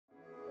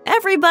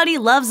Everybody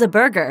loves a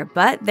burger,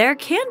 but there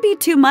can be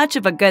too much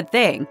of a good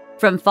thing.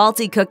 From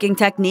faulty cooking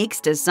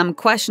techniques to some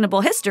questionable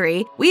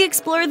history, we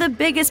explore the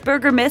biggest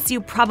burger myths you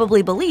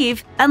probably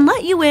believe and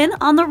let you in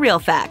on the real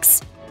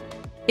facts.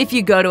 If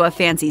you go to a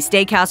fancy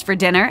steakhouse for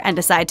dinner and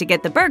decide to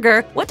get the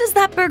burger, what does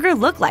that burger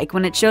look like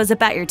when it shows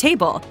up at your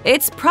table?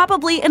 It's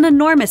probably an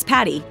enormous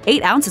patty,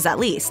 8 ounces at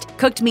least,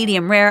 cooked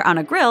medium rare on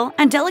a grill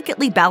and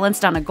delicately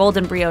balanced on a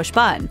golden brioche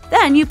bun.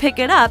 Then you pick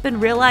it up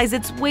and realize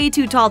it's way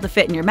too tall to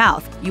fit in your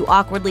mouth. You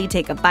awkwardly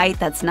take a bite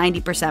that's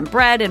 90%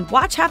 bread and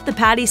watch half the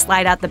patty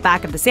slide out the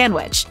back of the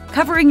sandwich,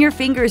 covering your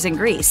fingers in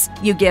grease.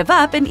 You give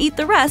up and eat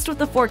the rest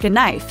with a fork and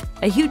knife.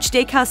 A huge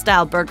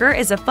steakhouse-style burger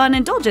is a fun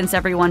indulgence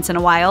every once in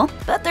a while,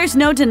 but there's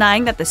no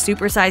denying that the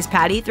supersized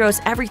patty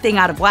throws everything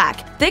out of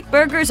whack. Thick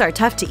burgers are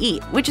tough to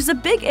eat, which is a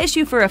big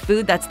issue for a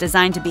food that's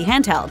designed to be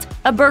handheld.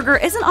 A burger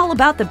isn't all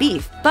about the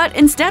beef, but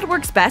instead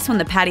works best when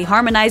the patty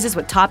harmonizes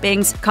with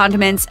toppings,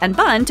 condiments, and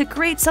bun to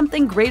create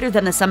something greater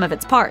than the sum of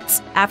its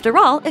parts. After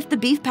all, if the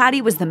beef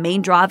patty was the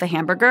main draw of a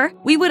hamburger,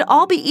 we would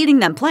all be eating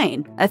them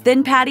plain. A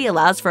thin patty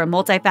allows for a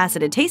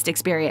multifaceted taste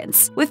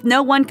experience, with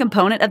no one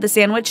component of the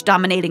sandwich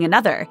dominating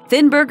another.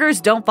 Thin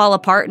burgers don't fall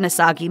apart in a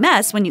soggy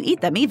mess when you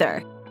eat them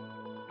either.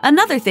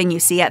 Another thing you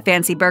see at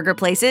fancy burger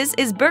places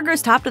is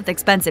burgers topped with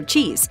expensive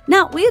cheese.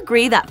 Now, we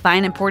agree that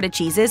fine imported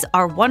cheeses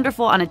are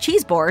wonderful on a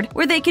cheese board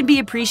where they can be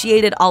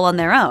appreciated all on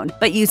their own,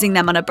 but using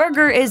them on a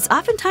burger is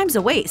oftentimes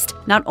a waste.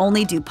 Not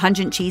only do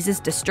pungent cheeses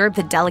disturb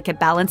the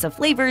delicate balance of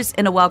flavors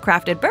in a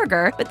well-crafted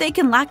burger, but they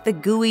can lack the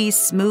gooey,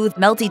 smooth,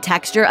 melty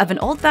texture of an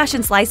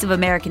old-fashioned slice of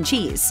American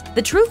cheese.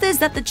 The truth is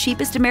that the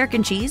cheapest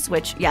American cheese,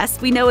 which, yes,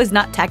 we know is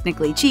not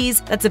technically cheese,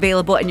 that's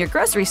available in your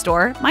grocery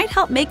store, might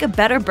help make a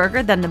better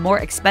burger than the more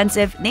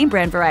expensive,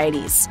 name-brand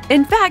varieties.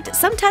 In fact,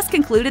 some tests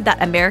concluded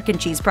that American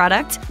cheese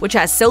product, which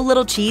has so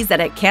little cheese that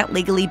it can't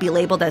legally be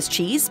labeled as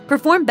cheese,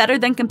 perform better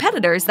than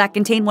competitors that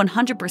contain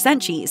 100%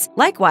 cheese.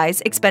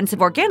 Likewise,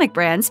 expensive organic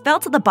brands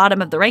fell to the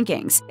bottom of the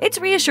rankings. It's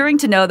reassuring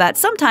to know that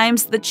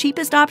sometimes the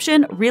cheapest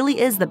option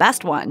really is the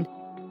best one.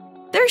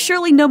 There's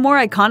surely no more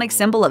iconic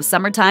symbol of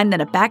summertime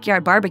than a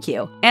backyard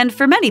barbecue. And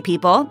for many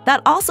people,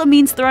 that also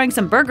means throwing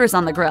some burgers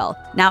on the grill.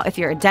 Now, if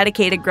you're a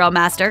dedicated grill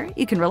master,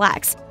 you can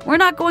relax. We're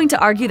not going to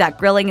argue that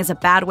grilling is a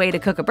bad way to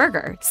cook a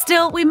burger.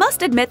 Still, we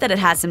must admit that it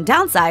has some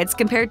downsides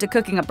compared to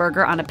cooking a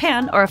burger on a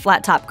pan or a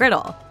flat-top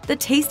griddle. The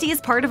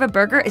tastiest part of a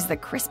burger is the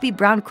crispy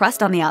brown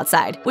crust on the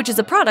outside, which is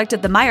a product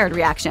of the Maillard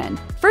reaction.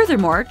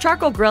 Furthermore,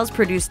 charcoal grills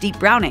produce deep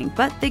browning,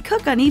 but they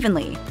cook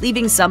unevenly,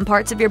 leaving some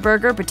parts of your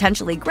burger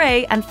potentially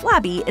gray and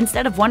flabby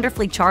instead of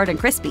wonderfully charred and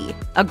crispy.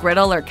 A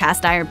griddle or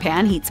cast iron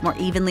pan heats more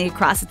evenly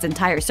across its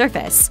entire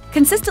surface,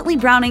 consistently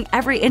browning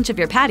every inch of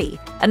your patty.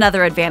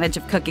 Another advantage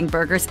of cooking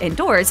burgers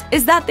indoors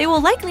is that they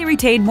will likely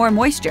retain more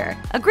moisture.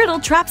 A griddle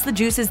traps the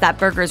juices that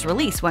burgers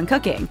release when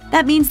cooking.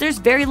 That means there's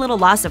very little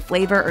loss of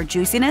flavor or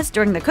juiciness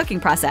during the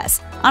cooking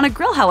process. On a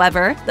grill,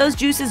 however, those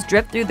juices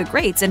drip through the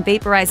grates and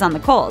vaporize on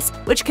the coals,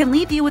 which can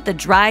leave you with a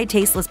dry,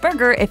 tasteless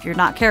burger if you're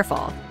not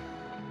careful.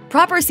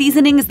 Proper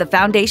seasoning is the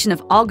foundation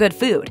of all good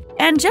food,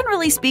 and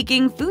generally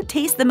speaking, food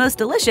tastes the most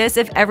delicious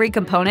if every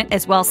component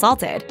is well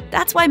salted.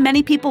 That's why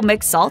many people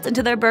mix salt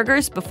into their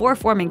burgers before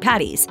forming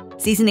patties.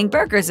 Seasoning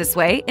burgers this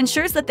way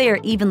ensures that they are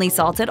evenly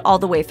salted all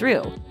the way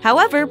through.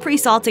 However,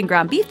 pre-salting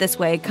ground beef this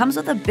way comes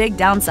with a big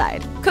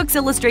downside. Cooks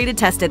Illustrated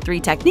tested 3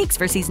 techniques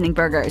for seasoning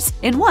burgers.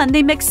 In one,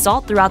 they mixed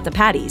salt throughout the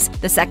patties.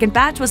 The second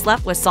batch was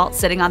left with salt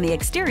sitting on the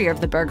exterior of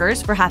the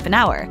burgers for half an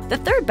hour. The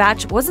third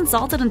batch wasn't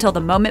salted until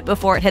the moment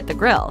before it hit the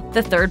grill.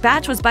 The third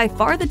batch was by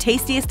far the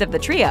tastiest of the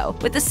trio,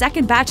 with the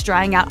second batch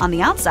drying out on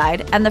the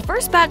outside and the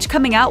first batch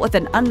coming out with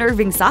an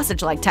unnerving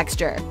sausage-like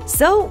texture.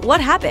 So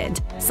what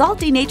happened? Salt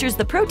denatures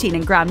the protein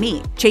in ground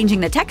meat, changing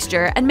the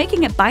texture and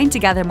making it bind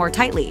together more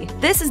tightly.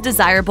 This is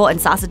desirable in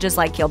sausages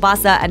like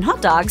kielbasa and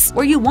hot dogs,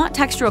 where you want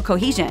textural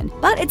cohesion,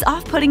 but it's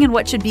off-putting in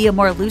what should be a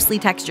more loosely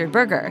textured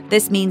burger.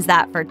 This means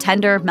that for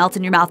tender,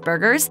 melt-in-your-mouth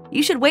burgers,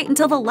 you should wait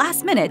until the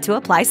last minute to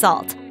apply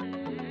salt.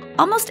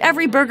 Almost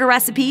every burger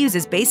recipe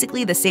uses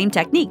basically the same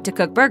technique to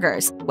cook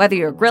burgers. Whether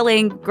you're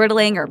grilling,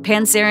 griddling, or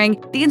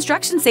pan-searing, the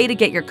instructions say to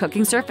get your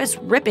cooking surface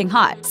ripping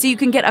hot so you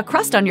can get a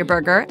crust on your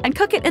burger and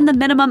cook it in the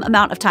minimum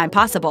amount of time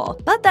possible.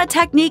 But that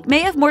technique may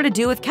have more to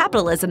do with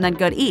capitalism than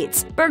good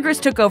eats. Burgers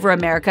took over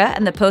America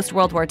in the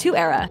post-World War II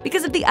era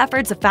because of the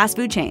efforts of fast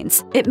food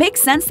chains. It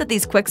makes sense that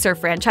these quick-serve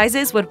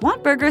franchises would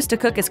want burgers to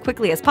cook as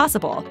quickly as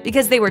possible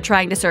because they were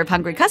trying to serve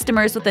hungry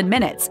customers within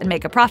minutes and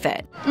make a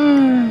profit.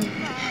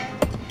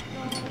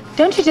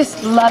 Don't you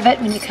just love it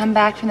when you come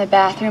back from the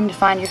bathroom to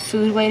find your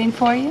food waiting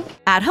for you?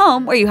 At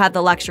home, where you have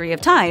the luxury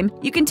of time,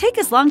 you can take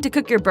as long to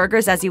cook your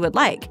burgers as you would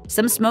like.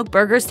 Some smoked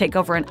burgers take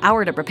over an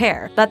hour to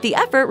prepare, but the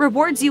effort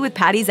rewards you with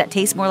patties that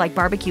taste more like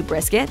barbecue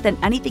brisket than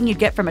anything you'd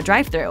get from a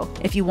drive-thru.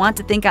 If you want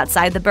to think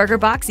outside the burger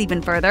box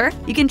even further,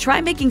 you can try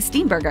making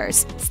steam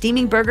burgers.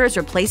 Steaming burgers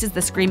replaces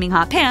the screaming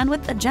hot pan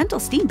with a gentle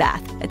steam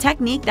bath, a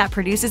technique that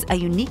produces a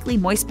uniquely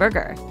moist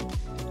burger.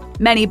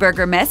 Many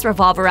burger myths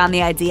revolve around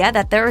the idea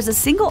that there is a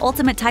single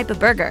ultimate type of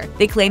burger.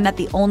 They claim that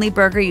the only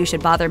burger you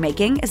should bother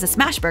making is a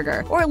smash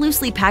burger, or a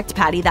loosely packed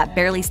patty that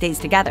barely stays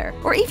together,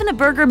 or even a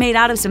burger made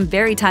out of some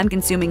very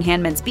time-consuming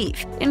hand-minced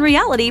beef. In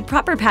reality,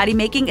 proper patty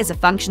making is a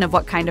function of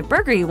what kind of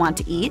burger you want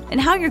to eat and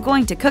how you're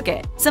going to cook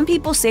it. Some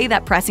people say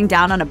that pressing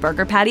down on a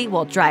burger patty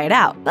will dry it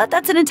out, but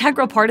that's an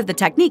integral part of the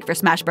technique for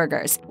smash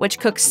burgers, which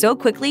cook so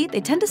quickly they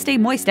tend to stay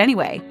moist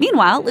anyway.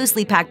 Meanwhile,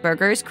 loosely packed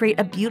burgers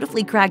create a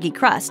beautifully craggy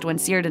crust when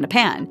seared in a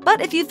pan, but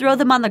if you throw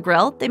them on the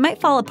grill, they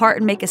might fall apart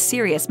and make a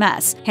serious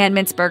mess.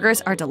 Hand-minced burgers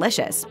are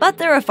delicious, but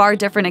they're a far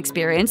different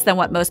experience than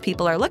what most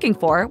people are looking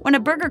for when a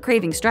burger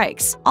craving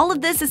strikes. All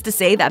of this is to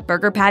say that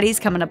burger patties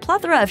come in a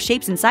plethora of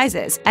shapes and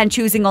sizes, and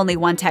choosing only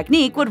one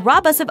technique would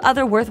rob us of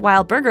other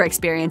worthwhile burger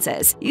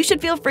experiences. You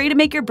should feel free to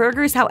make your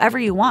burgers however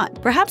you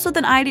want, perhaps with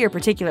an eye to your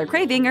particular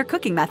craving or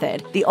cooking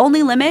method. The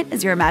only limit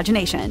is your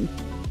imagination.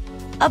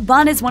 A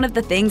bun is one of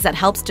the things that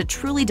helps to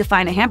truly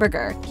define a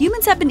hamburger.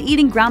 Humans have been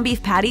eating ground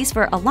beef patties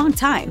for a long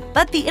time,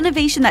 but the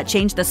innovation that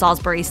changed the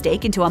Salisbury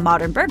steak into a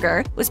modern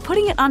burger was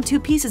putting it on 2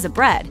 pieces of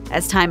bread.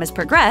 As time has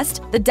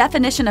progressed, the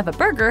definition of a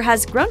burger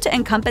has grown to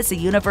encompass a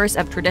universe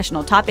of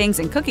traditional toppings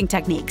and cooking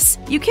techniques.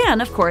 You can,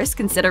 of course,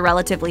 consider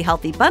relatively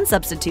healthy bun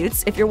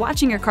substitutes if you're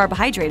watching your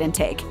carbohydrate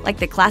intake, like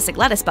the classic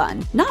lettuce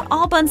bun. Not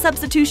all bun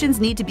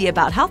substitutions need to be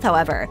about health,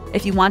 however.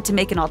 If you want to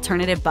make an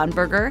alternative bun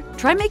burger,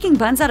 try making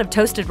buns out of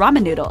toasted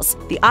ramen noodles.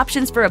 The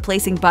options for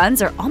replacing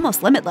buns are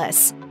almost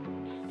limitless.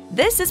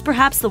 This is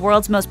perhaps the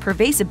world's most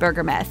pervasive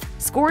burger myth.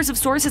 Scores of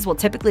sources will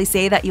typically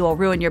say that you will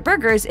ruin your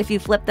burgers if you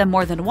flip them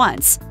more than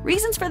once.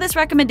 Reasons for this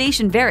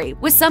recommendation vary,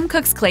 with some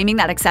cooks claiming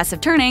that excessive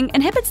turning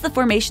inhibits the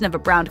formation of a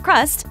browned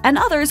crust, and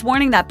others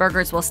warning that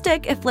burgers will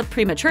stick if flipped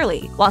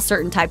prematurely. While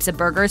certain types of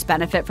burgers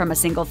benefit from a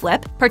single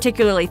flip,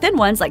 particularly thin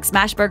ones like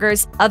smash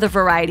burgers, other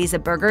varieties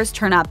of burgers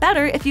turn out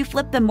better if you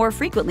flip them more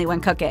frequently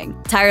when cooking.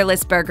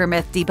 Tireless burger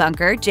myth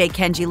debunker J.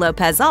 Kenji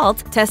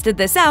Lopez-Alt tested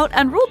this out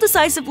and ruled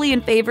decisively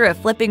in favor of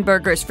flipping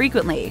burgers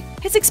frequently.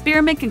 His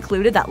experiment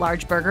concluded that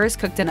large burgers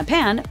cooked in a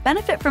pan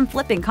benefit from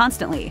flipping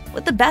constantly,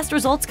 with the best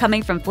results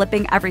coming from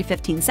flipping every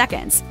 15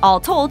 seconds. All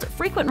told,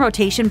 frequent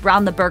rotation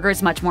browned the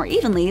burgers much more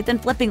evenly than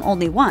flipping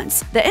only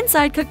once. The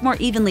inside cooked more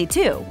evenly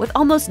too, with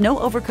almost no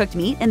overcooked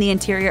meat in the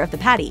interior of the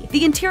patty.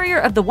 The interior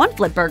of the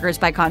one-flip burgers,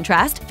 by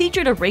contrast,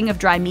 featured a ring of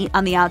dry meat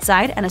on the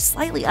outside and a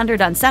slightly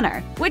underdone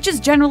center, which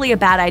is generally a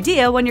bad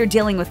idea when you're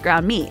dealing with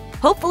ground meat.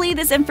 Hopefully,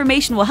 this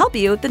information will help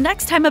you the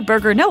next time a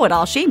burger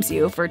know-it-all shames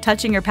you for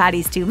touching your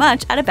patties too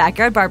much at a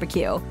backyard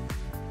barbecue.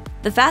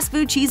 The fast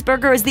food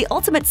cheeseburger is the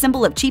ultimate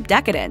symbol of cheap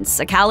decadence,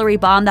 a calorie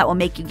bomb that will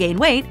make you gain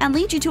weight and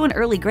lead you to an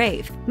early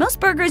grave. Most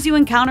burgers you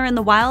encounter in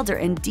the wild are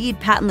indeed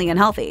patently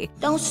unhealthy.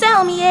 Don't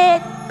sell me,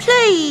 Ed,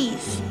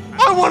 please.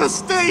 I want to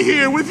stay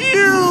here with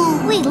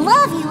you! We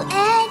love you,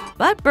 Ed.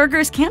 But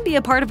burgers can be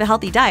a part of a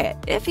healthy diet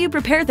if you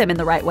prepare them in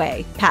the right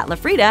way. Pat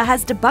LaFrida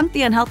has debunked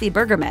the unhealthy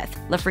burger myth.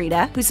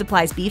 LaFrida, who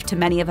supplies beef to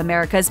many of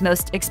America's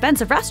most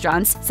expensive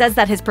restaurants, says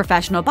that his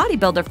professional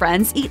bodybuilder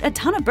friends eat a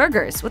ton of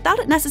burgers without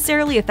it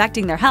necessarily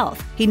affecting their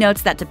health. He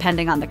notes that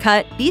depending on the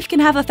cut, beef can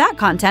have a fat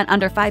content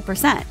under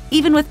 5%.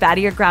 Even with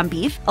fattier ground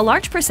beef, a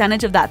large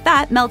percentage of that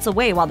fat melts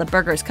away while the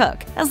burgers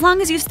cook. As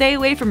long as you stay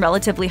away from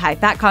relatively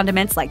high-fat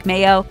condiments like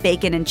mayo,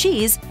 bacon, and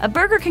cheese, a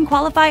burger can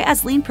qualify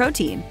as lean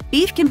protein.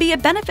 Beef can be a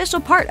beneficial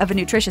part of a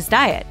nutritious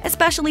diet,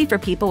 especially for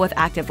people with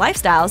active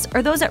lifestyles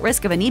or those at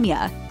risk of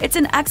anemia. It's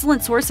an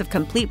excellent source of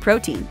complete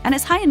protein and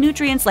is high in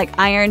nutrients like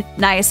iron,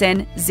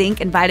 niacin,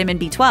 zinc, and vitamin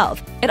B12.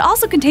 It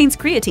also contains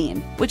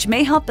creatine, which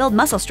may help build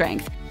muscle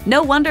strength.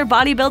 No wonder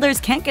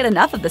bodybuilders can't get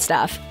enough of the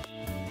stuff.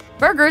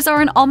 Burgers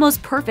are an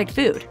almost perfect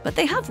food, but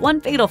they have one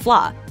fatal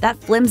flaw: that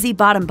flimsy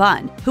bottom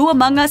bun. Who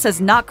among us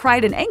has not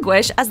cried in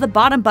anguish as the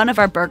bottom bun of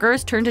our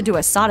burgers turned into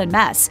a sodden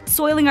mess,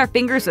 soiling our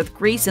fingers with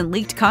grease and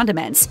leaked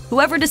condiments?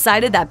 Whoever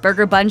decided that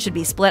burger bun should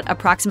be split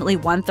approximately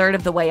 1/3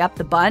 of the way up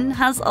the bun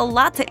has a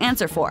lot to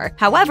answer for.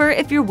 However,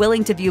 if you're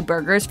willing to view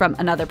burgers from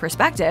another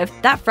perspective,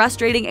 that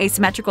frustrating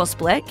asymmetrical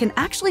split can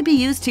actually be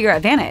used to your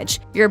advantage.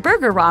 Your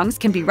burger wrongs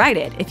can be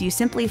righted if you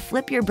simply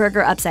flip your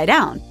burger upside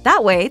down.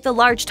 That way, the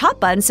large top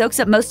bun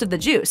soaks up most of the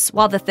juice,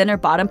 while the thinner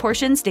bottom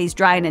portion stays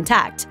dry and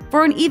intact.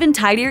 For an even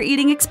tidier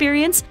eating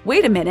experience,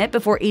 wait a minute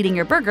before eating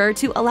your burger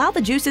to allow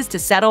the juices to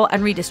settle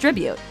and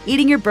redistribute.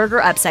 Eating your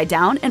burger upside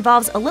down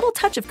involves a little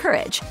touch of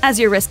courage, as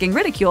you're risking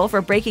ridicule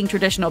for breaking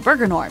traditional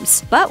burger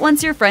norms. But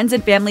once your friends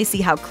and family see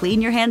how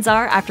clean your hands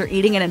are after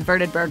eating an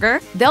inverted burger,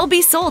 they'll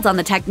be sold on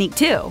the technique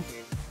too.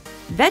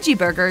 Veggie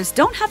burgers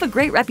don't have a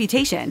great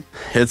reputation.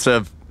 It's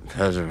a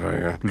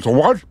burger. It's a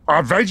what?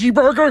 A veggie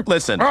burger?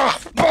 Listen.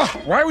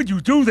 Why would you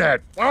do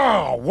that?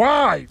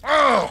 Why?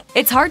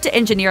 It's hard to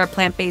engineer a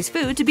plant-based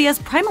food to be as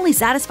primally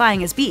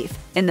satisfying as beef.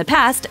 In the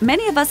past,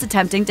 many of us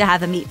attempting to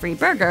have a meat-free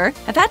burger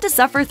have had to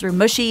suffer through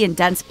mushy and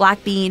dense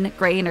black bean,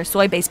 grain, or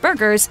soy-based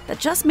burgers that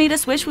just made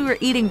us wish we were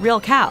eating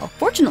real cow.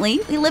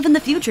 Fortunately, we live in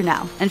the future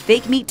now, and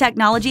fake meat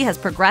technology has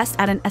progressed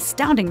at an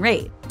astounding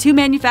rate. 2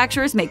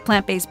 manufacturers make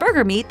plant-based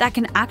burger meat that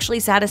can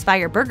actually satisfy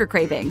your burger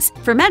cravings.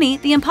 For many,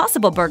 the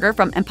Impossible Burger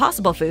from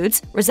Impossible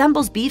Foods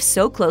resembles beef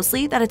so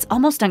closely that it's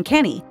almost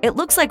uncanny. It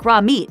looks like raw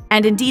meat,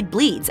 and indeed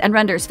bleeds and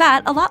renders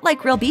fat a lot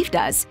like real beef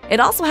does. It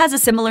also has a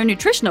similar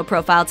nutritional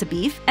profile to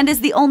beef, and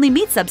is the only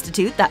meat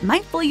substitute that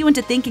might fool you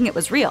into thinking it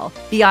was real.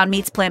 Beyond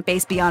Meat's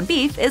plant-based Beyond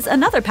Beef is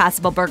another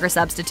passable burger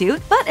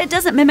substitute, but it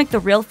doesn't mimic the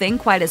real thing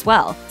quite as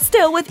well.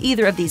 Still, with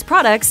either of these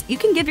products, you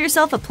can give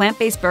yourself a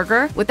plant-based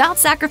burger without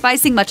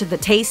sacrificing much of the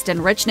taste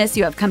and richness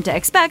you have come to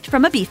expect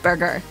from a beef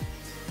burger.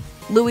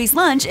 Louis'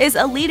 Lunch is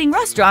a leading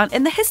restaurant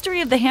in the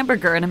history of the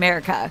hamburger in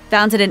America.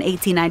 Founded in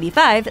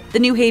 1895, the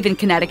New Haven,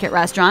 Connecticut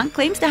restaurant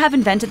claims to have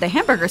invented the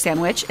hamburger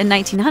sandwich in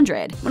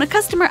 1900, when a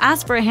customer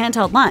asked for a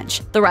handheld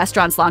lunch. The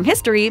restaurant's long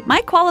history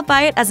might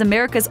qualify it as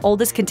America's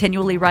oldest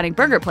continually running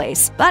burger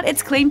place, but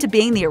its claim to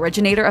being the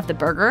originator of the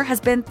burger has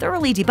been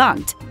thoroughly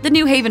debunked. The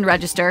New Haven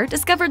Register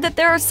discovered that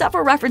there are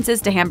several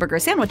references to hamburger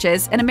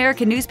sandwiches in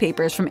American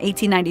newspapers from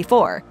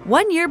 1894,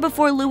 1 year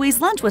before Louis'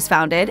 Lunch was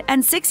founded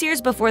and 6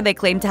 years before they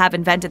claimed to have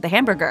invented the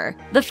hamburger.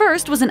 The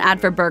first was an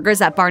ad for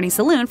burgers at Barney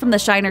Saloon from the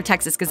Shiner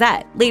Texas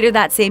Gazette. Later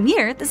that same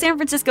year, the San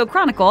Francisco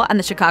Chronicle and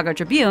the Chicago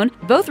Tribune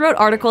both wrote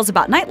articles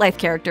about nightlife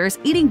characters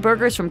eating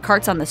burgers from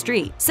carts on the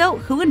street. So,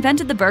 who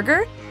invented the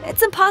burger?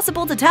 It's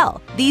impossible to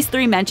tell. These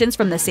 3 mentions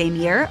from the same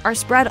year are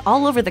spread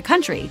all over the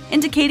country,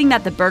 indicating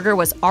that the burger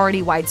was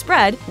already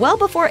widespread well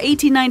before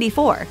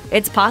 1894.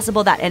 It's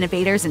possible that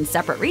innovators in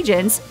separate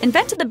regions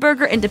invented the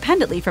burger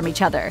independently from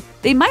each other.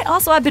 They might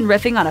also have been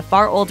riffing on a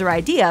far older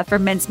idea for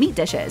mincemeat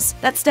dishes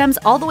that stems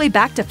all the way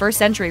back to 1st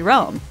century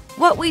Rome.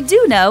 What we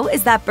do know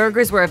is that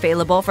burgers were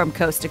available from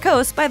coast to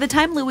coast by the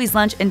time Louis'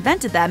 Lunch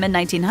invented them in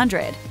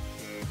 1900.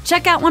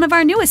 Check out one of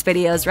our newest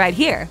videos right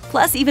here.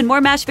 Plus, even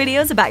more MASH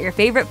videos about your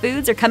favorite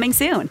foods are coming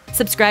soon.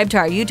 Subscribe to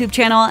our YouTube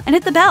channel and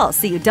hit the bell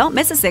so you don't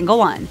miss a single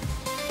one.